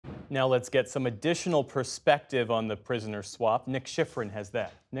Now let's get some additional perspective on the prisoner swap. Nick Schifrin has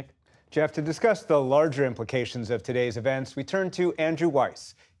that. Nick? Jeff, to discuss the larger implications of today's events, we turn to Andrew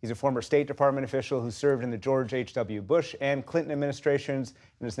Weiss. He's a former State Department official who served in the George H.W. Bush and Clinton administrations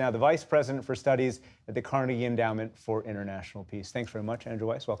and is now the Vice President for Studies at the Carnegie Endowment for International Peace. Thanks very much, Andrew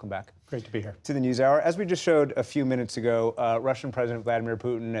Weiss. Welcome back. Great to be here. To the News Hour. As we just showed a few minutes ago, Russian President Vladimir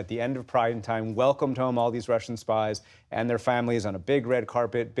Putin, at the end of Pride time, welcomed home all these Russian spies and their families on a big red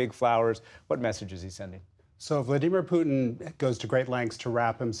carpet, big flowers. What message is he sending? So Vladimir Putin goes to great lengths to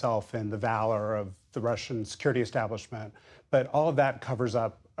wrap himself in the valor of the Russian security establishment, but all of that covers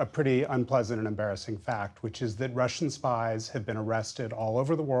up a pretty unpleasant and embarrassing fact, which is that Russian spies have been arrested all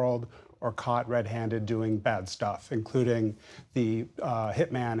over the world or caught red-handed doing bad stuff, including the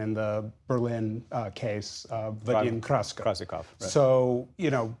hitman in the Berlin case, Vadim Krasikov. Right. So,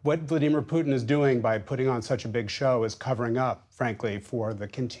 what Vladimir Putin is doing by putting on such a big show is covering up, frankly, for the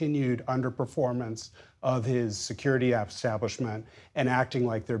continued underperformance of his security establishment and acting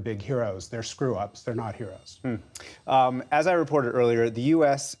like they're big heroes. They're screw-ups. They're not heroes. As I reported earlier, the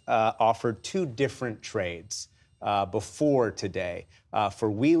U.S. offered two different trades before today for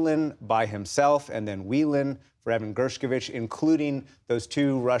Whelan by himself and then Whelan for Evan Gershkovich, including those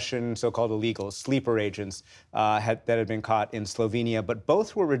two Russian so-called illegals, sleeper agents that had been caught in Slovenia. But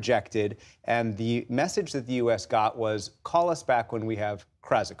both were rejected, and the message that the U.S. got was, call us back when we have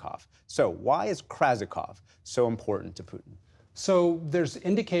Krasikov. So why is Krasikov so important to Putin? So there's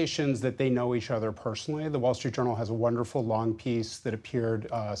indications that they know each other personally. The Wall Street Journal has a wonderful long piece that appeared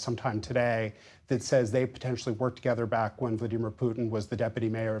sometime today that says they potentially worked together back when Vladimir Putin was the deputy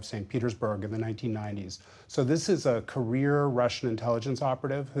mayor of St. Petersburg in the 1990s. So this is a career Russian intelligence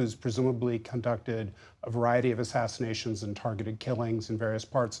operative who's presumably conducted a variety of assassinations and targeted killings in various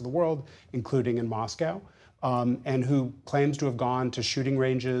parts of the world, including in Moscow. And who claims to have gone to shooting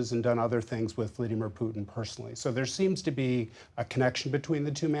ranges and done other things with Vladimir Putin personally. So there seems to be a connection between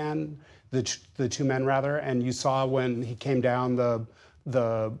the two men, and you saw when he came down the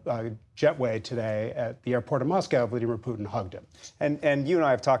jetway today at the airport of Moscow, Vladimir Putin hugged him. And you and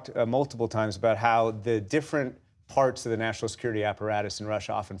I have talked multiple times about how the different parts of the national security apparatus in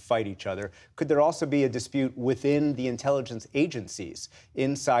Russia often fight each other. Could there also be a dispute within the intelligence agencies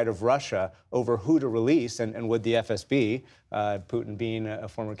inside of Russia over who to release? And would the FSB, Putin being a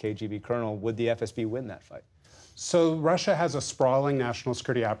former KGB colonel, would the FSB win that fight? So Russia has a sprawling national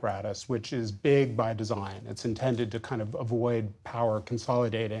security apparatus, which is big by design. It's intended to kind of avoid power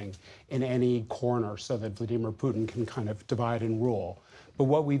consolidating in any corner so that Vladimir Putin can kind of divide and rule. But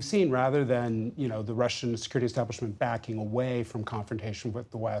what we've seen, rather than the Russian security establishment backing away from confrontation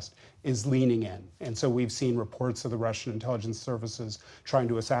with the West, is leaning in. And so we've seen reports of the Russian intelligence services trying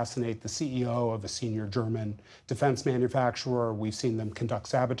to assassinate the CEO of a senior German defense manufacturer. We've seen them conduct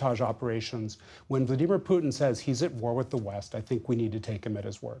sabotage operations. When Vladimir Putin says he's at war with the West, I think we need to take him at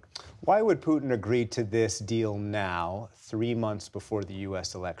his word. Why would Putin agree to this deal now, 3 months before the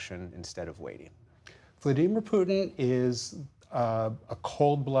U.S. election, instead of waiting? Vladimir Putin is a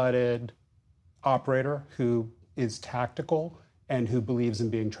cold-blooded operator who is tactical and who believes in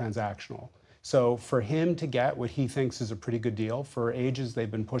being transactional. So for him to get what he thinks is a pretty good deal, for ages they've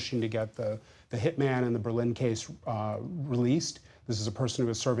been pushing to get the hitman in the Berlin case released. This is a person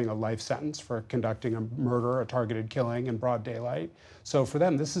who is serving a life sentence for conducting a murder, a targeted killing in broad daylight. So for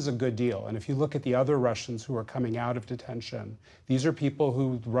them, this is a good deal. And if you look at the other Russians who are coming out of detention, these are people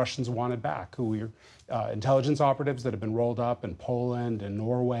who the Russians wanted back, who were intelligence operatives that have been rolled up in Poland and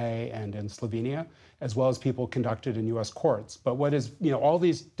Norway and in Slovenia, as well as people conducted in U.S. courts. But what is, all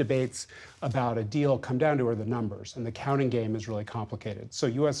these debates about a deal come down to are the numbers, and the counting game is really complicated. So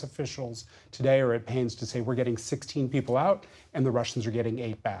U.S. officials today are at pains to say we're getting 16 people out, and the Russians are getting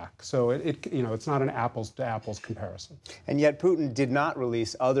 8 back. So it's not an apples-to-apples comparison. And yet Putin did not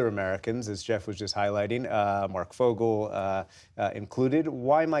release other Americans, as Jeff was just highlighting, Mark Fogel included.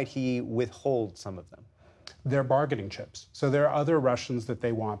 Why might he withhold some of them? They're bargaining chips. So there are other Russians that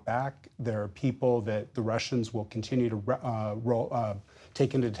they want back. There are people that the Russians will continue to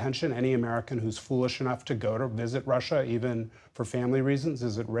take into detention. Any American who's foolish enough to go to visit Russia, even for family reasons,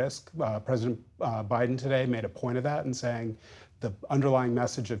 is at risk. President Biden today made a point of that and saying the underlying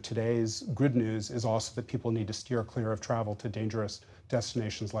message of today's good news is also that people need to steer clear of travel to dangerous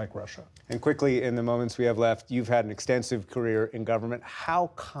destinations like Russia. And quickly, in the moments we have left, you've had an extensive career in government. How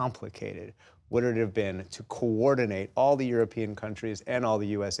complicated would it have been to coordinate all the European countries and all the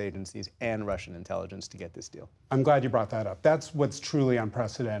U.S. agencies and Russian intelligence to get this deal? I'm glad you brought that up. That's what's truly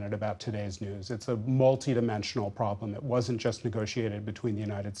unprecedented about today's news. It's a multidimensional problem. It wasn't just negotiated between the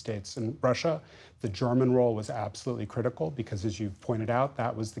United States and Russia. The German role was absolutely critical because, as you pointed out,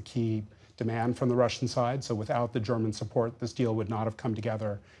 that was the key demand from the Russian side. So without the German support, this deal would not have come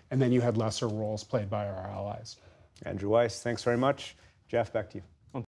together. And then you had lesser roles played by our allies. Andrew Weiss, thanks very much. Jeff, back to you.